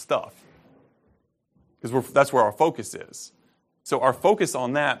want the stuff. Because that's where our focus is. So our focus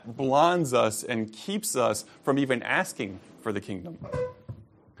on that blinds us and keeps us from even asking for the kingdom.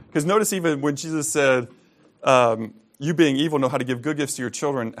 Because notice even when Jesus said, you being evil know how to give good gifts to your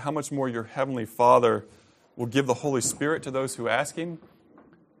children, how much more your heavenly Father will give the Holy Spirit to those who ask him?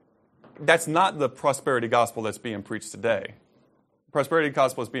 That's not the prosperity gospel that's being preached today. The prosperity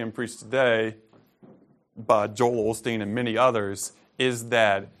gospel that's being preached today by Joel Osteen and many others is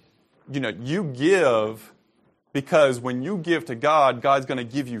that, you give because when you give to God, God's going to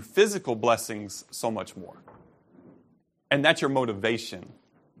give you physical blessings so much more. And that's your motivation.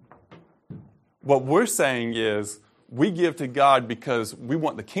 What we're saying is we give to God because we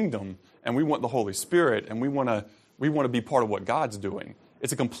want the kingdom and we want the Holy Spirit and we want to be part of what God's doing.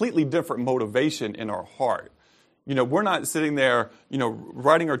 It's a completely different motivation in our heart. We're not sitting there,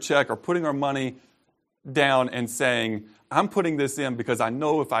 writing our check or putting our money down and saying, I'm putting this in because I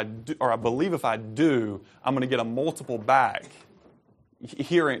know if I do, or I believe if I do, I'm going to get a multiple back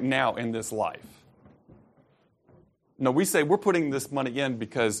here and now in this life. No, we say we're putting this money in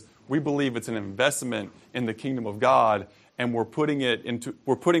because we believe it's an investment in the kingdom of God, and we're putting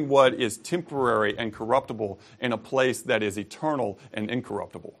what is temporary and corruptible in a place that is eternal and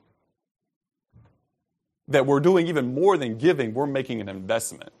incorruptible. That we're doing even more than giving, we're making an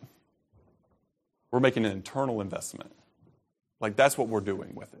investment. We're making an eternal investment. Like that's what we're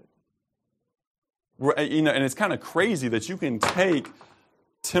doing with it. And it's kind of crazy that you can take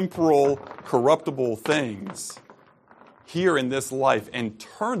temporal, corruptible things here in this life and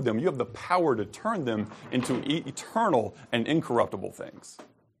turn them. You have the power to turn them into eternal and incorruptible things.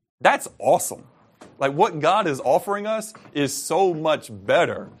 That's awesome. Like what God is offering us is so much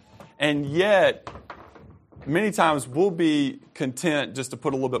better. And yet, many times we'll be content just to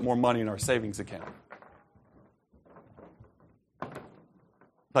put a little bit more money in our savings account.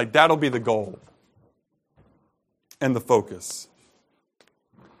 Like that'll be the goal and the focus.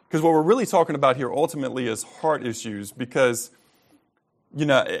 Because what we're really talking about here ultimately is heart issues because,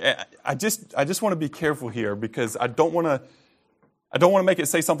 I just want to be careful here because I don't want to make it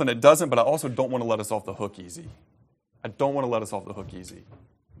say something it doesn't, but I also don't want to let us off the hook easy. I don't want to let us off the hook easy.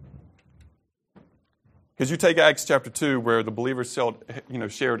 Because you take Acts chapter 2 where the believers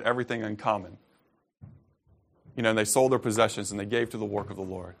shared everything in common. And they sold their possessions and they gave to the work of the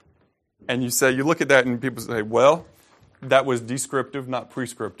Lord. And you look at that and people say, well, that was descriptive, not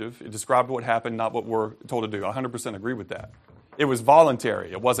prescriptive. It described what happened, not what we're told to do. I 100% agree with that. It was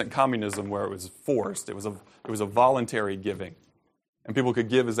voluntary. It wasn't communism where it was forced. It was a voluntary giving. And people could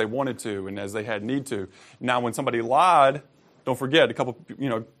give as they wanted to and as they had need to. Now, when somebody lied, don't forget,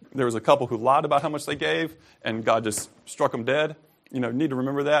 there was a couple who lied about how much they gave, and God just struck them dead. Need to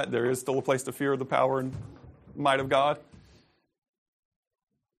remember that. There is still a place to fear the power and might of God.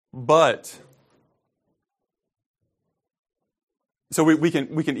 But so we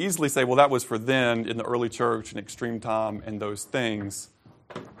can easily say, well, that was for then in the early church and extreme time and those things.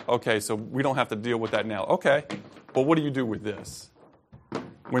 Okay, so we don't have to deal with that now. Okay, but what do you do with this?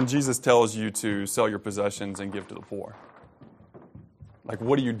 When Jesus tells you to sell your possessions and give to the poor. Like,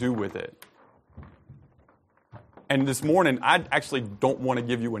 what do you do with it? And this morning, I actually don't want to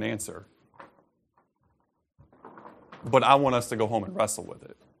give you an answer. But I want us to go home and wrestle with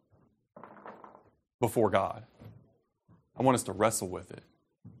it before God. I want us to wrestle with it,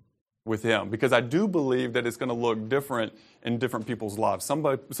 with Him. Because I do believe that it's going to look different in different people's lives.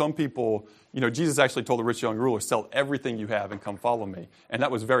 Some people, Jesus actually told the rich young ruler, sell everything you have and come follow me. And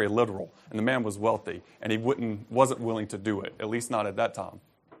that was very literal. And the man was wealthy. And he wasn't willing to do it, at least not at that time.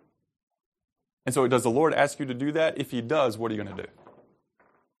 And so does the Lord ask you to do that? If He does, what are you going to do?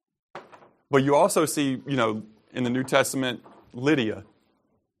 But you also see, in the New Testament, Lydia.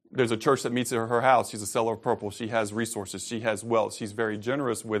 There's a church that meets at her house. She's a seller of purple. She has resources. She has wealth. She's very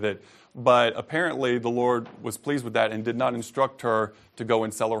generous with it. But apparently the Lord was pleased with that and did not instruct her to go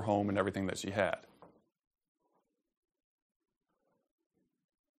and sell her home and everything that she had.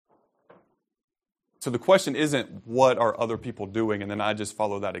 So the question isn't what are other people doing and then I just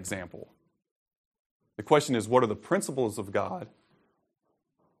follow that example. The question is, what are the principles of God?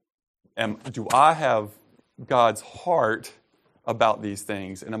 And do I have God's heart about these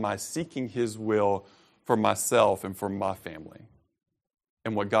things? And am I seeking His will for myself and for my family?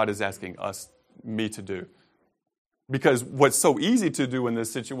 And what God is asking me to do. Because what's so easy to do in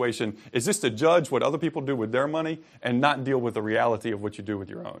this situation is just to judge what other people do with their money and not deal with the reality of what you do with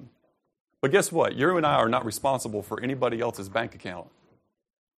your own. But guess what? You and I are not responsible for anybody else's bank account.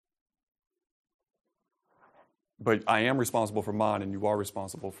 But I am responsible for mine, and you are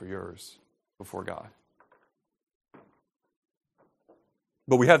responsible for yours before God.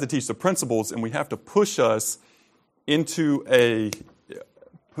 But we have to teach the principles, and we have to push us into a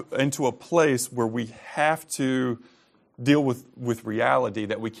place where we have to deal with reality,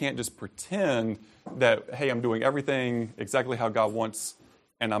 that we can't just pretend that, hey, I'm doing everything exactly how God wants,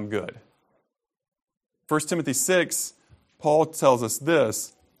 and I'm good. 1 Timothy 6, Paul tells us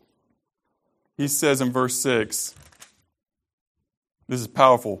this. He says in verse 6, this is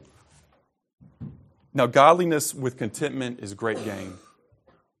powerful. Now, godliness with contentment is great gain.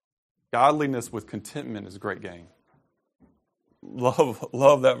 Godliness with contentment is great gain.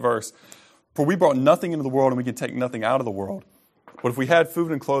 Love that verse. For we brought nothing into the world, and we can take nothing out of the world. But if we had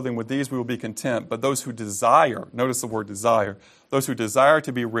food and clothing, with these we will be content. But those who desire, notice the word desire, those who desire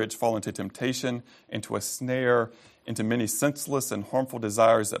to be rich fall into temptation, into a snare, into many senseless and harmful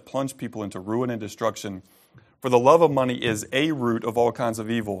desires that plunge people into ruin and destruction. For the love of money is a root of all kinds of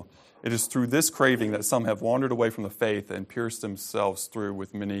evil. It is through this craving that some have wandered away from the faith and pierced themselves through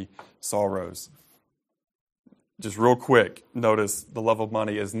with many sorrows. Just real quick, notice the love of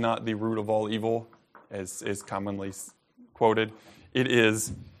money is not the root of all evil, as is commonly quoted. It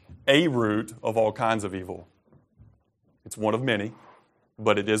is a root of all kinds of evil. It's one of many,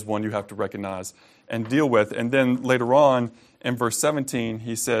 but it is one you have to recognize and deal with. And then later on, in verse 17,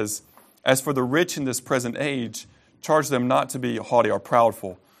 he says, as for the rich in this present age, charge them not to be haughty or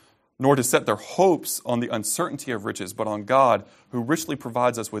proudful, nor to set their hopes on the uncertainty of riches, but on God, who richly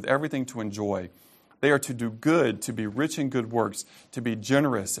provides us with everything to enjoy. They are to do good, to be rich in good works, to be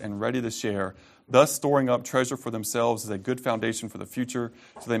generous and ready to share, thus storing up treasure for themselves as a good foundation for the future,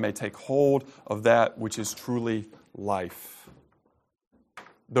 so they may take hold of that which is truly life.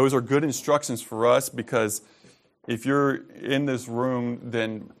 Those are good instructions for us, because if you're in this room,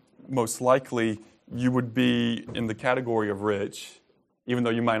 then most likely you would be in the category of rich, even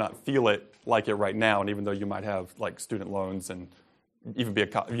though you might not feel it like it right now, and even though you might have like student loans and even be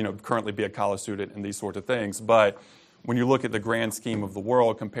currently be a college student and these sorts of things. But when you look at the grand scheme of the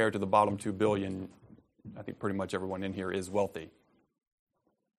world compared to the bottom 2 billion, I think pretty much everyone in here is wealthy.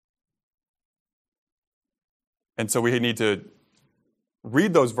 And so we need to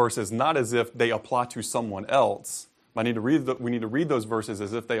read those verses not as if they apply to someone else. We need to read those verses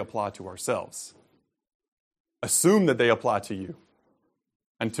as if they apply to ourselves. Assume that they apply to you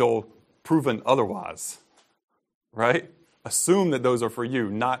until proven otherwise, right? Assume that those are for you,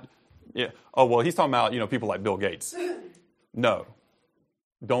 not, oh, well, he's talking about, people like Bill Gates. No.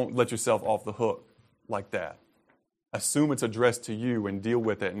 Don't let yourself off the hook like that. Assume it's addressed to you and deal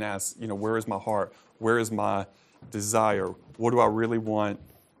with it and ask, where is my heart? Where is my desire? What do I really want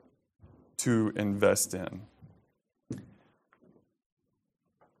to invest in?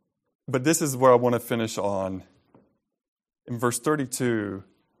 But this is where I want to finish on. In verse 32,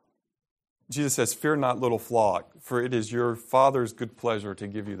 Jesus says, fear not, little flock, for it is your Father's good pleasure to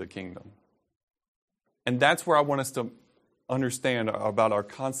give you the kingdom. And that's where I want us to understand about our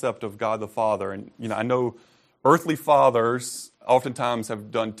concept of God the Father. And, I know earthly fathers oftentimes have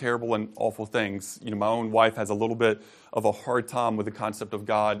done terrible and awful things. My own wife has a little bit of a hard time with the concept of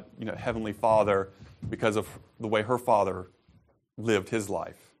God, Heavenly Father, because of the way her father lived his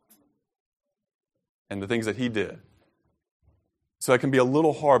life and the things that he did. So it can be a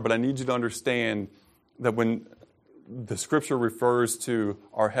little hard, but I need you to understand that when the Scripture refers to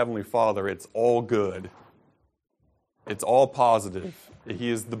our Heavenly Father, it's all good. It's all positive.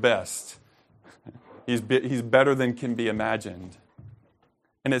 He is the best. He's better than can be imagined.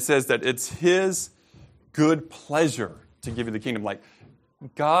 And it says that it's His good pleasure to give you the kingdom. Like,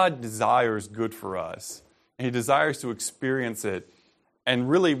 God desires good for us, and He desires to experience it. And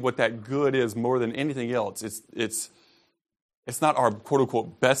really what that good is more than anything else, it's not our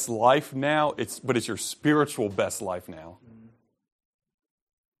quote-unquote best life now, but it's your spiritual best life now.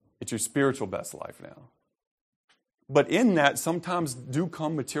 It's your spiritual best life now. But in that, sometimes do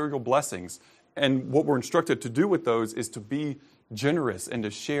come material blessings. And what we're instructed to do with those is to be generous and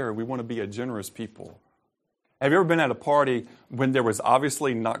to share. We want to be a generous people. Have you ever been at a party when there was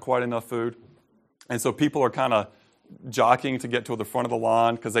obviously not quite enough food? And so people are kind of jockeying to get to the front of the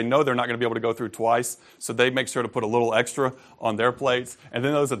line because they know they're not going to be able to go through twice, so they make sure to put a little extra on their plates, and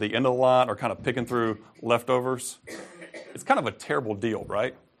then those at the end of the line are kind of picking through leftovers. It's kind of a terrible deal,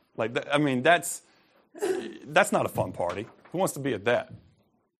 right? That's not a fun party. Who wants to be at that?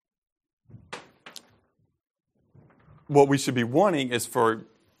 What we should be wanting is for,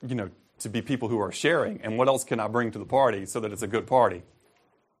 to be people who are sharing, and what else can I bring to the party so that it's a good party?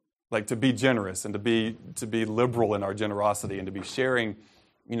 Like to be generous and to be liberal in our generosity and to be sharing,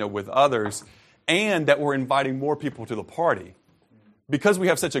 with others. and that we're inviting more people to the party. Because we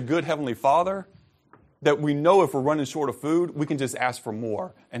have such a good Heavenly Father, that we know if we're running short of food, we can just ask for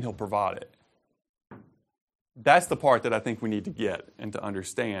more, and He'll provide it. That's the part that I think we need to get and to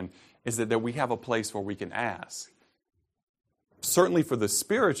understand, is that we have a place where we can ask. Certainly for the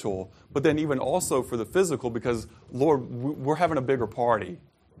spiritual, but then even also for the physical, because, Lord, we're having a bigger party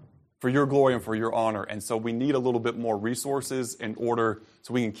for your glory and for your honor, and so we need a little bit more resources in order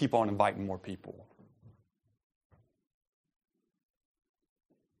so we can keep on inviting more people.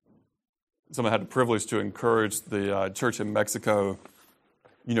 Someone had the privilege to encourage the church in Mexico,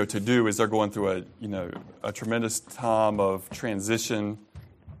 to do is they're going through a tremendous time of transition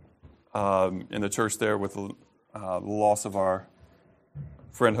in the church there with the loss of our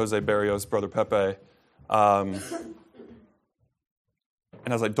friend Jose Barrios, brother Pepe. And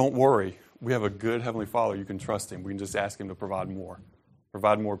I was like, don't worry. We have a good Heavenly Father. You can trust Him. We can just ask Him to provide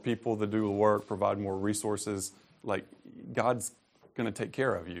more people to do the work, provide more resources. Like, God's going to take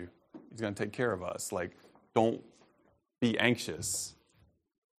care of you. He's going to take care of us. Like, don't be anxious.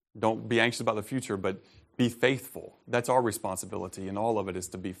 Don't be anxious about the future, but be faithful. That's our responsibility, and all of it is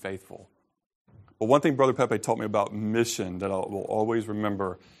to be faithful. But one thing Brother Pepe taught me about mission that I will always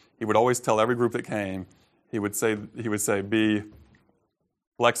remember, he would always tell every group that came, he would say, be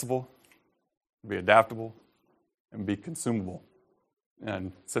flexible, be adaptable, and be consumable.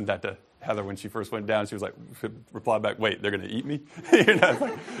 And send that to Heather when she first went down. She was like, replied back, wait, they're going to eat me?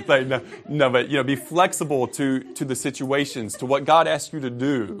 But be flexible to the situations, to what God asks you to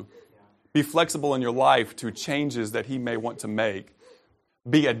do. Be flexible in your life to changes that He may want to make.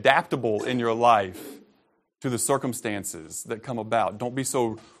 Be adaptable in your life to the circumstances that come about. Don't be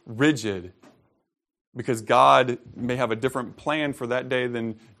so rigid, because God may have a different plan for that day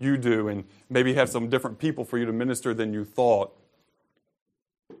than you do, and maybe have some different people for you to minister than you thought,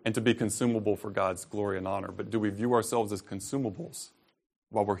 and to be consumable for God's glory and honor. But do we view ourselves as consumables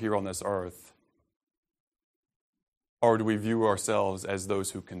while we're here on this earth? Or do we view ourselves as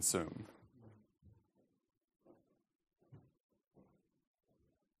those who consume?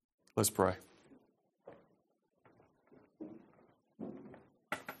 Let's pray.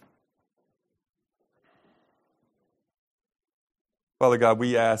 Father God,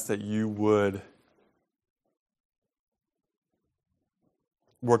 we ask that you would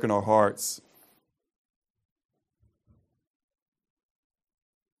work in our hearts.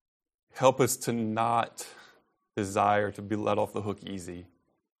 Help us to not desire to be let off the hook easy,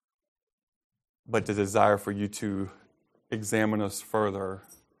 but to desire for you to examine us further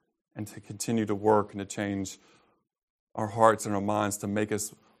and to continue to work and to change our hearts and our minds to make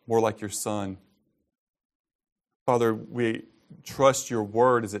us more like your Son. Father, we trust your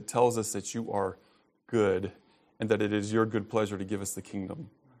word as it tells us that you are good and that it is your good pleasure to give us the kingdom.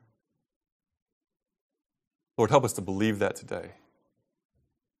 Lord, help us to believe that today.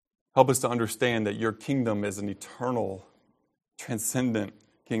 Help us to understand that your kingdom is an eternal, transcendent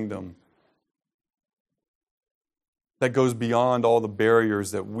kingdom that goes beyond all the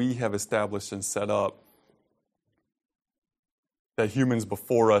barriers that we have established and set up, that humans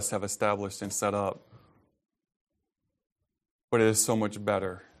before us have established and set up. But it is so much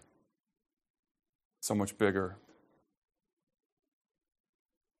better, so much bigger.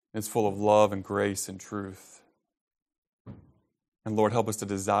 It's full of love and grace and truth. And Lord, help us to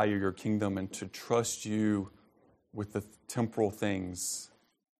desire your kingdom and to trust you with the temporal things.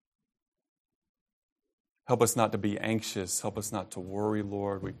 Help us not to be anxious. Help us not to worry,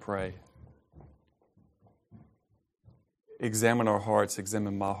 Lord, we pray. Examine our hearts,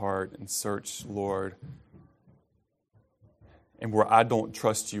 examine my heart, and search, Lord. And where I don't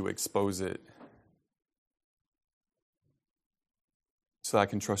trust you, expose it, so I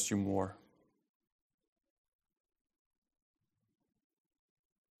can trust you more.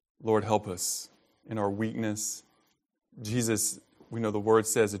 Lord, help us in our weakness. Jesus, we know the word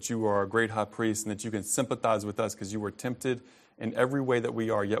says that you are our great high priest and that you can sympathize with us because you were tempted in every way that we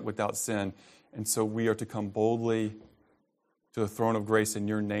are, yet without sin. And so we are to come boldly to the throne of grace in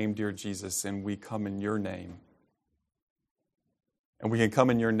your name, dear Jesus, and we come in your name. And we can come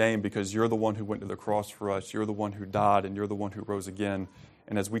in your name because you're the one who went to the cross for us. You're the one who died, and you're the one who rose again.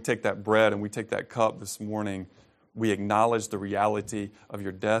 And as we take that bread and we take that cup this morning, we acknowledge the reality of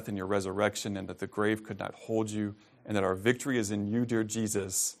your death and your resurrection, and that the grave could not hold you, and that our victory is in you, dear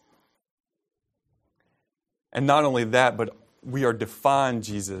Jesus. And not only that, but we are defined,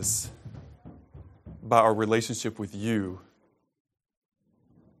 Jesus, by our relationship with you.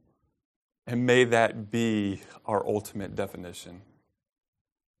 And may that be our ultimate definition.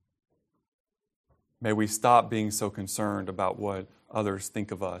 May we stop being so concerned about what others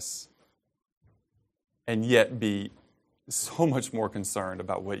think of us and yet be so much more concerned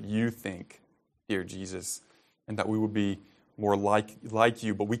about what you think, dear Jesus, and that we would be more like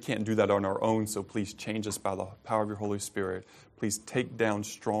you, but we can't do that on our own, so please change us by the power of your Holy Spirit. Please take down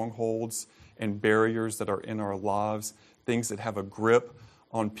strongholds and barriers that are in our lives, things that have a grip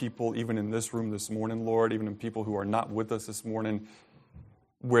on people, even in this room this morning, Lord, even in people who are not with us this morning,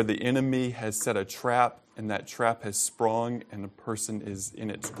 where the enemy has set a trap and that trap has sprung and the person is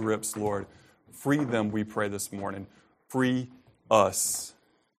in its grips, Lord. Free them, we pray this morning. Free us.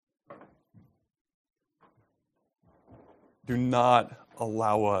 Do not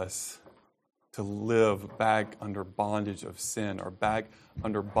allow us to live back under bondage of sin or back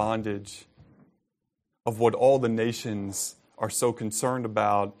under bondage of what all the nations are so concerned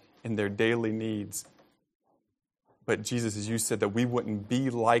about in their daily needs. But Jesus, as you said, that we wouldn't be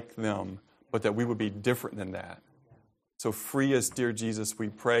like them, but that we would be different than that. So free us, dear Jesus, we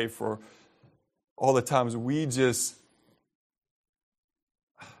pray, for all the times we just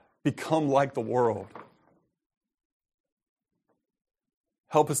become like the world.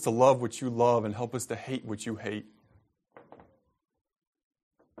 Help us to love what you love and help us to hate what you hate.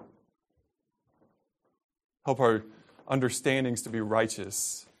 Help our understandings to be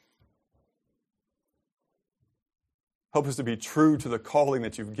righteous. Help us to be true to the calling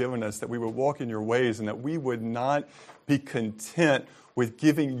that you've given us, that we would walk in your ways and that we would not be content with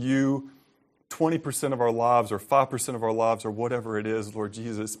giving you 20% of our lives or 5% of our lives or whatever it is, Lord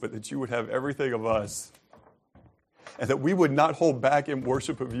Jesus, but that you would have everything of us. And that we would not hold back in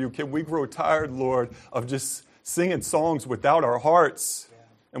worship of you. Can we grow tired, Lord, of just singing songs without our hearts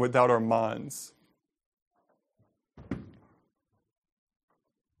and without our minds?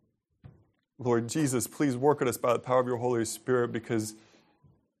 Lord Jesus, please work at us by the power of your Holy Spirit, because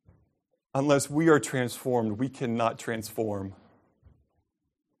unless we are transformed, we cannot transform.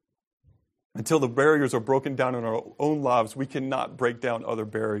 Until the barriers are broken down in our own lives, we cannot break down other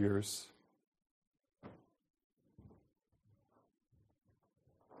barriers.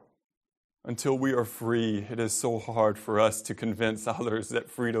 Until we are free, it is so hard for us to convince others that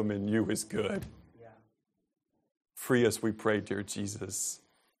freedom in you is good. Yeah. Free us, we pray, dear Jesus.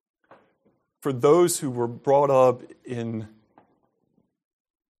 For those who were brought up in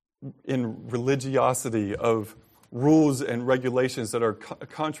religiosity of rules and regulations that are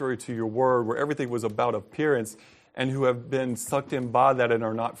contrary to your word, where everything was about appearance, and who have been sucked in by that and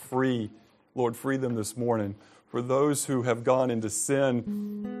are not free, Lord, free them this morning. For those who have gone into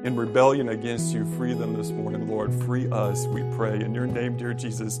sin in rebellion against you, free them this morning, Lord. Free us, we pray. In your name, dear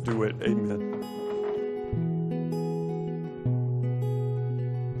Jesus, do it. Amen.